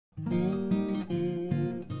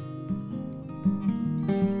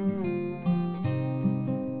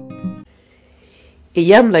A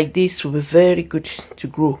yam like this will be very good to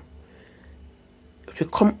grow. It will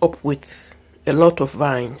come up with a lot of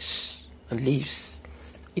vines and leaves.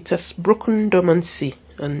 It has broken dormancy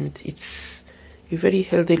and it's a very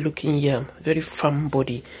healthy looking yam, very firm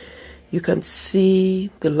body. You can see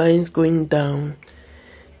the lines going down.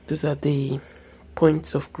 Those are the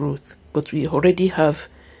points of growth, but we already have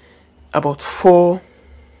about 4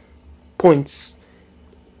 points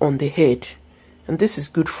on the head, and this is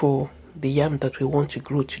good for the yam that we want to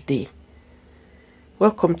grow today.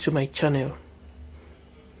 Welcome to my channel.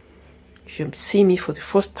 If you see me for the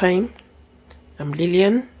first time, I'm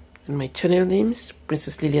Lillian and my channel name is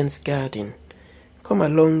Princess Lillian's Garden. Come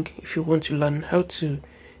along if you want to learn how to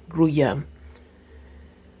grow yam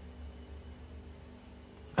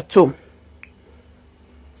at home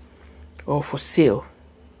or for sale.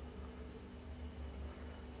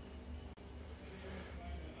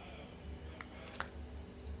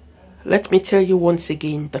 Let me tell you once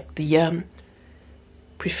again that the yam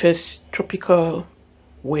prefers tropical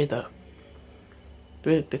weather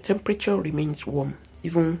where the temperature remains warm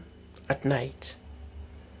even at night.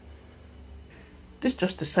 This is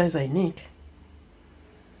just the size I need,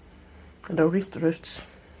 and I'll leave the rest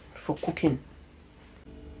for cooking.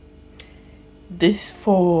 These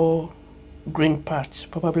 4 green parts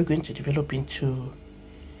probably going to develop into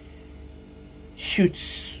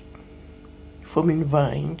shoots forming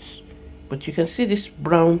vines, but you can see these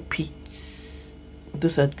brown pits,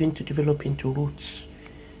 those are going to develop into roots.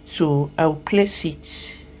 So I'll place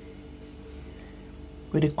it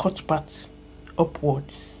with the cut part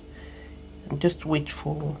upwards and just wait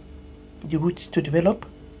for the roots to develop,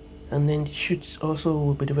 and then the shoots also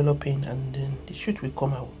will be developing, and then the shoot will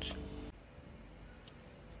come out.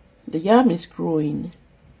 The yam is growing.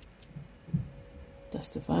 That's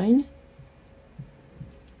the vine.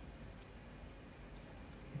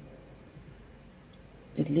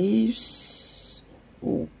 The leaves,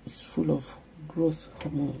 oh, it's full of growth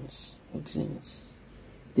hormones, auxins.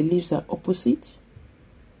 The leaves are opposite,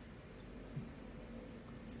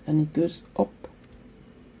 and it goes up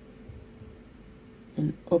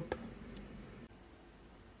and up.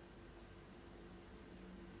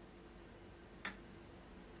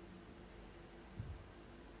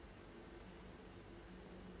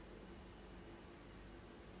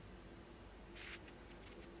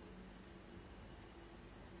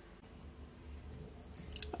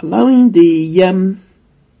 Allowing the yam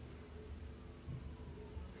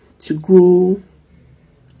to grow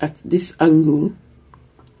at this angle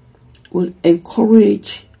will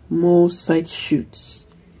encourage more side shoots.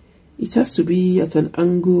 It has to be at an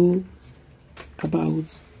angle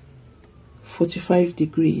about 45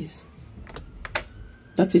 degrees.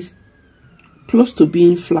 That is close to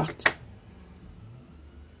being flat.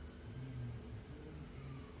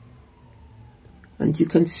 And you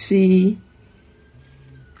can see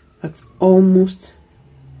at almost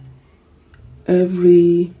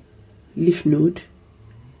every leaf node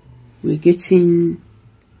we're getting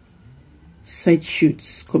side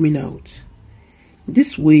shoots coming out.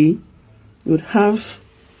 This way you would have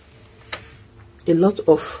a lot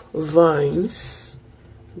of vines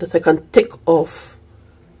that I can take off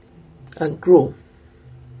and grow.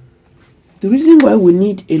 The reason why we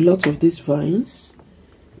need a lot of these vines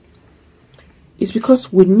is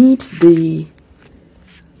because we need the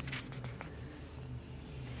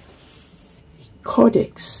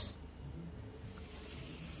caudex.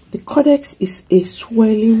 The caudex is a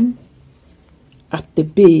swelling at the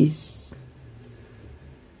base.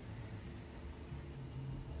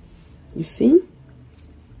 You see?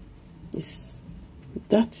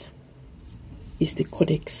 That is the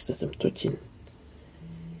caudex that I'm touching.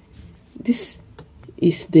 This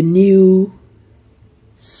is the new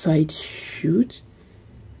side shoot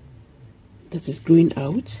that is growing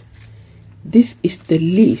out. This is the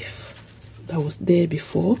leaf that was there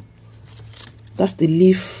before. That's the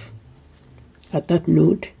leaf at that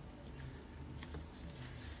node.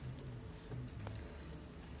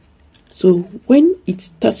 So when it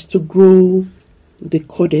starts to grow the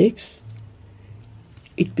caudex,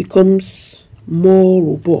 it becomes more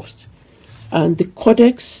robust, and the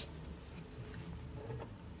caudex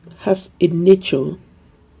has a nature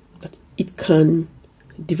that it can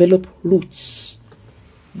develop roots.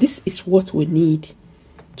 This is what we need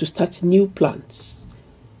to start new plants.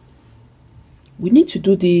 We need to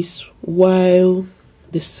do this while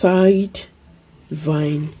the side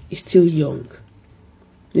vine is still young,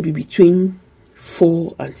 maybe between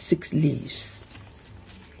 4 and 6 leaves.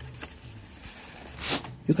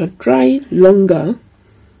 You can try longer,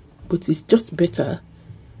 but it's just better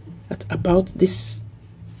at about this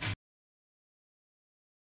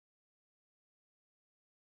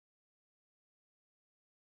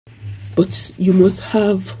but you must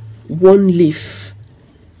have one leaf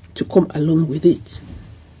to come along with it.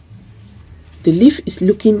 The leaf is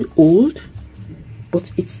looking old,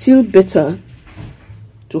 but it's still better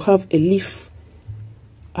to have a leaf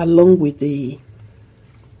along with the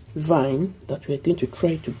vine that we're going to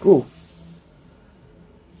try to grow.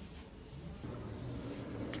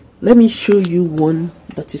 Let me show you one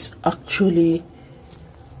that is actually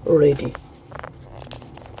ready.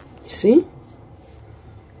 You see,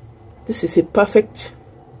 this is a perfect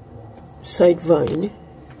side vine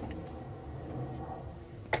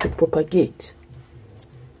to propagate,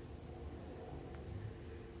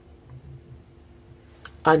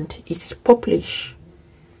 and it's purplish.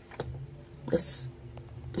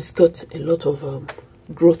 It's got a lot of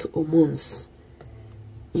growth hormones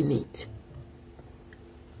in it.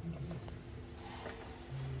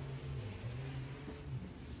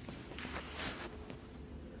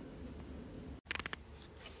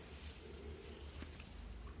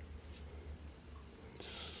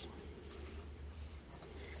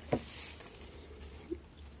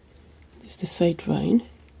 This is the side vine.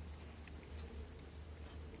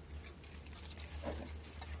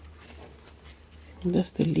 And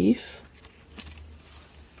that's the leaf.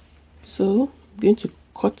 So I'm going to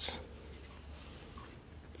cut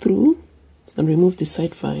through and remove the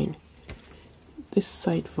side vine. This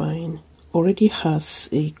side vine already has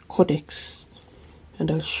a caudex,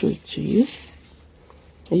 and I'll show it to you.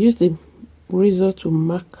 I use the razor to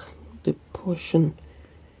mark the portion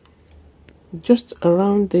just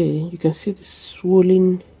around there. You can see the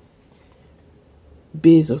swollen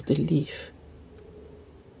base of the leaf,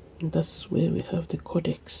 and that's where we have the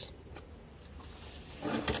caudex.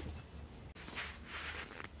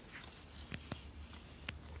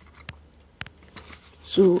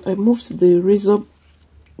 So I moved the razor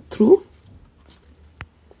through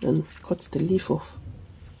and cut the leaf off.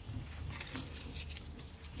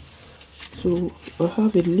 So I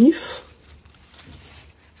have a leaf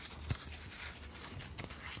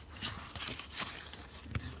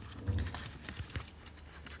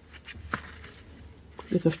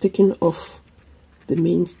that I've taken off the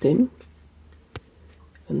main stem,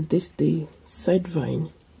 and this the side vine,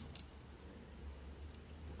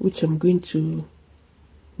 which I'm going to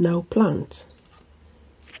now plant.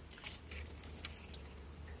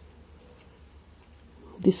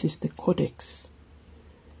 This is the caudex.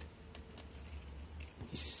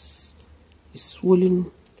 It's a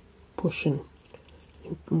swollen portion.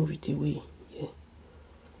 Move it away. Yeah,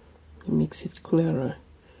 it makes it clearer.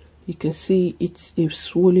 You can see it's a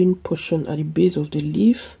swollen portion at the base of the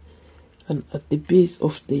leaf and at the base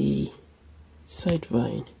of the side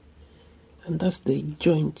vine, and that's the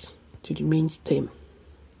joint to the main stem.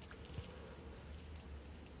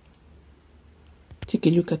 Take a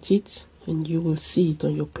look at it and you will see it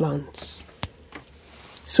on your plants.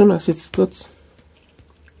 As soon as it's got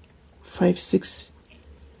 5, 6,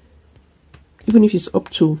 even if it's up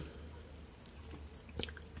to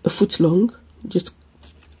a foot long, just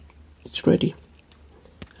it's ready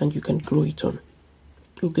and you can grow it on.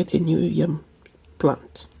 You'll get a new yam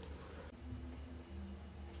plant.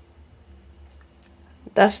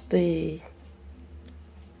 That's the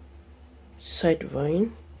side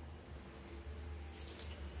vine.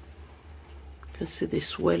 You can see the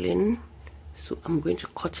swelling. So I'm going to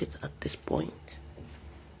cut it at this point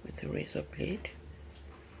with a razor blade.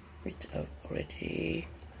 With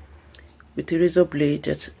the razor blade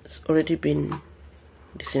that's already been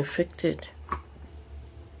disinfected.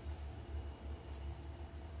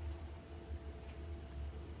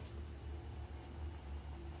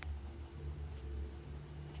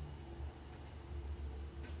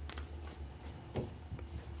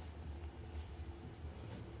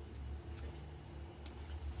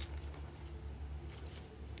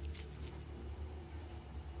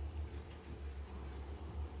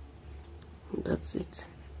 That's it.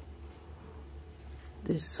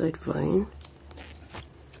 This side vine,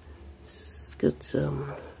 it's got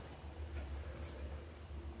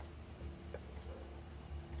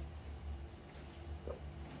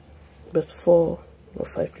about 4 or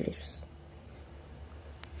 5 leaves.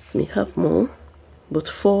 May have more, but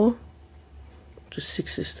 4 to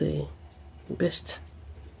 6 is the best.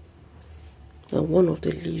 And one of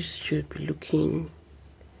the leaves should be looking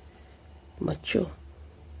mature.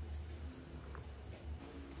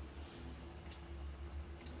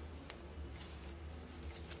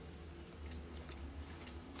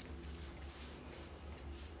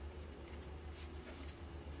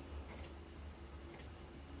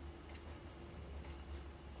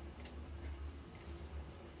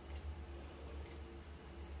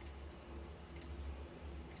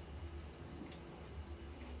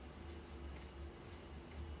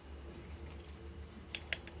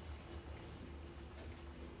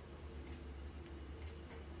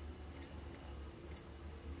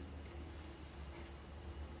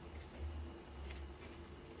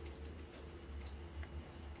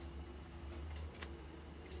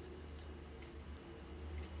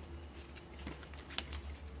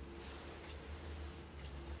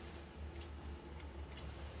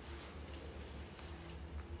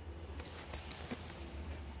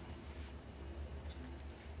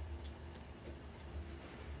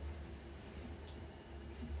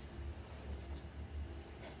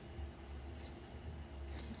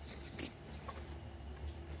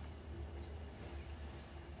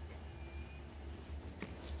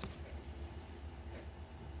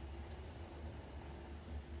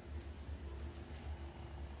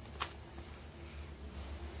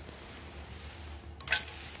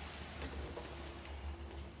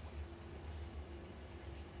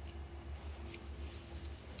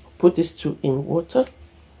 put these two in water.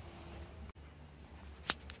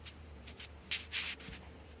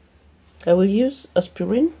 I will use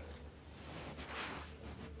aspirin,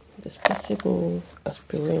 dispersible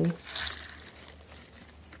aspirin.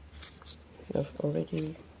 I've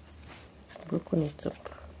already broken it up.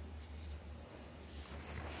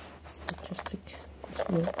 Just take a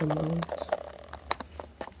small amount.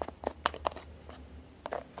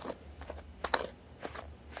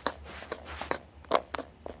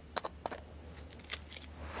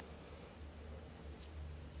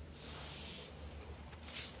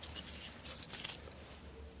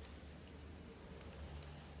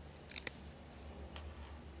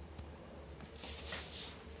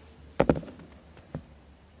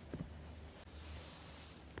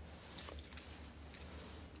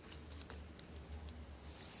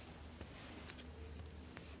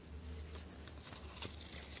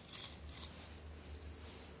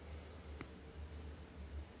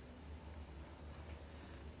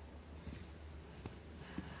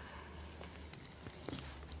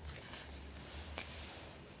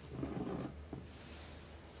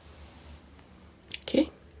 Okay,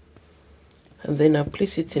 and then I'll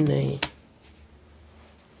place it in a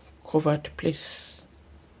covered place.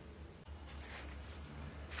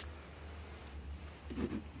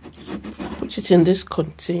 Put it in this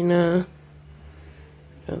container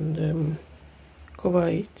and cover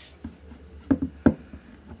it.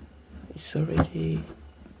 It's already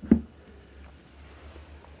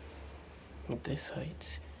on this side.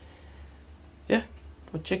 Yeah,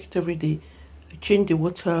 I'll check it every day. I change the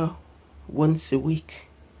water once a week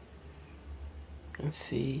and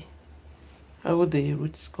see how the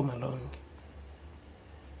roots come along.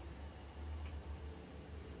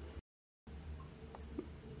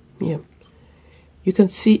 Yeah, you can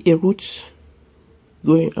see a root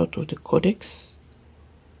going out of the caudex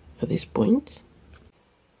at this point,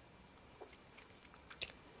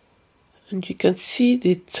 and you can see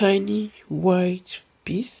the tiny white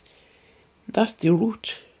piece. That's the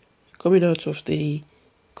root coming out of the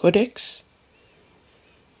caudex.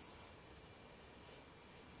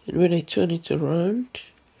 And when I turn it around,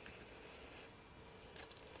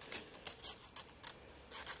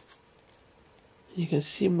 you can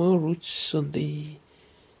see more roots on the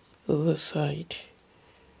other side.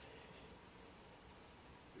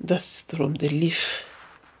 That's from the leaf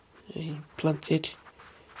I planted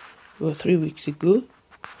about 3 weeks ago.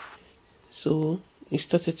 So it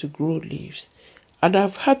started to grow leaves. And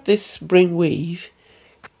I've had this brainwave,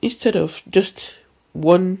 instead of just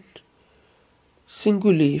one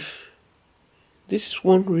single leaf. This is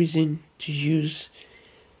one reason to use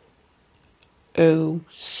a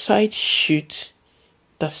side shoot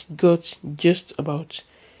that's got just about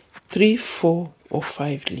 3, 4, or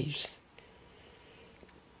 5 leaves.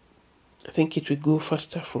 I think it will go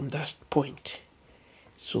faster from that point.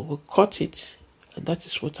 So we'll cut it, and that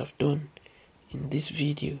is what I've done in this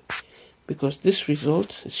video, because this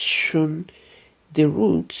result has shown the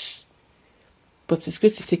roots, but it's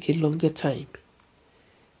going to take a longer time.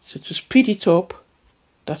 So to speed it up,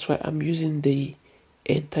 that's why I'm using the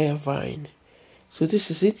entire vine. So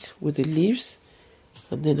this is it with the leaves,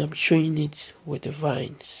 and then I'm showing it with the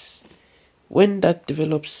vines. When that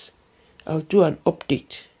develops, I'll do an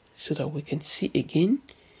update so that we can see again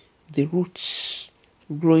the roots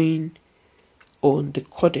growing on the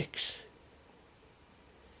caudex.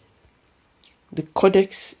 The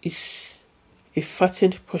caudex is a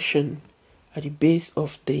fattened portion at the base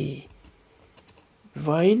of the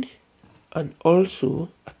vine and also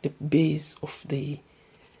at the base of the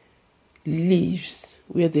leaves,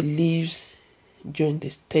 where the leaves join the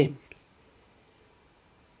stem.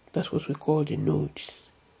 That's what we call the nodes.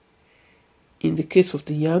 In the case of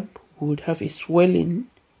the yam, we would have a swelling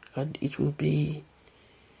and it will be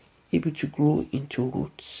able to grow into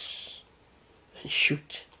roots and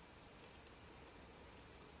shoot.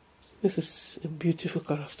 This is a beautiful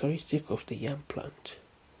characteristic of the yam plant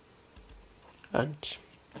and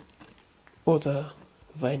other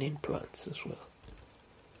vining plants as well.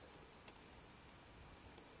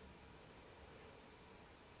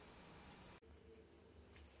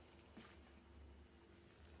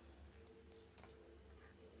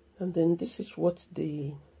 And then this is what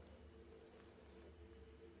the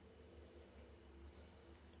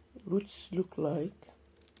roots look like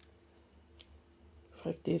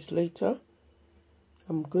 5 days later.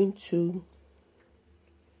 I'm going to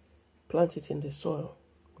plant it in the soil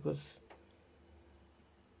because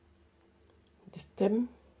the stem,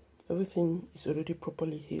 everything is already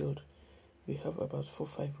properly healed. We have about 4 or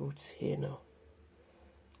 5 roots here now.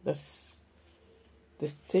 That's the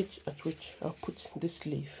stage at which I'll put this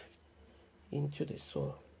leaf into the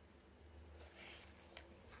soil.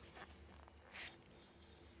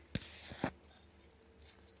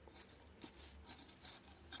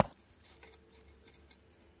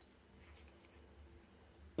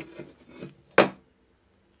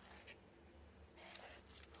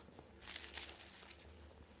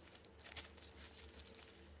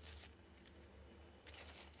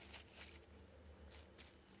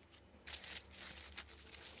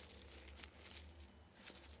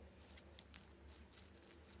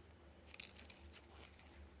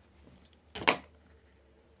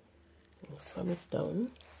 farm it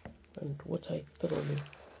down and water it thoroughly.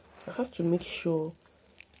 I have to make sure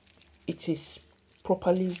it is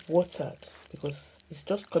properly watered because it's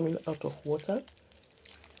just coming out of water.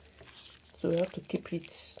 So we have to keep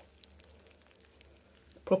it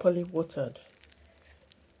properly watered,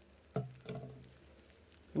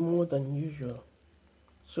 more than usual,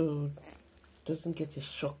 so it doesn't get a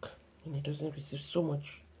shock and it doesn't receive so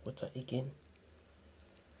much water again.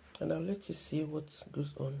 And I'll let you see what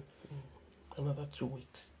goes on in another 2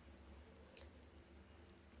 weeks.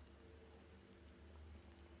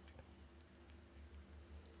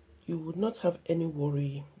 You would not have any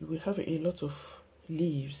worry. You will have a lot of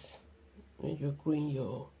leaves when you're growing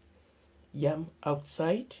your yam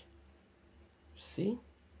outside. See,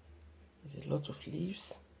 there's a lot of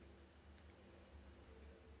leaves.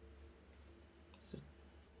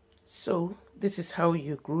 So this is how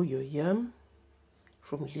you grow your yam,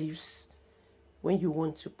 from leaves. When you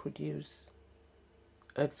want to produce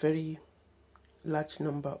a very large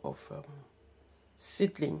number of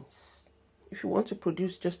seedlings, if you want to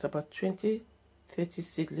produce just about 20-30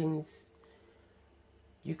 seedlings,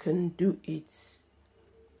 you can do it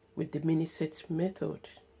with the mini set method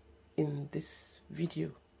in this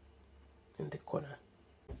video in the corner.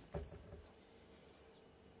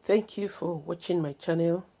 Thank you for watching my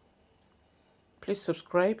channel. Please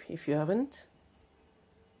subscribe if you haven't,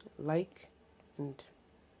 like, and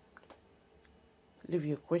leave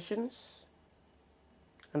your questions,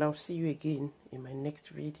 and I'll see you again in my next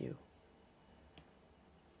video.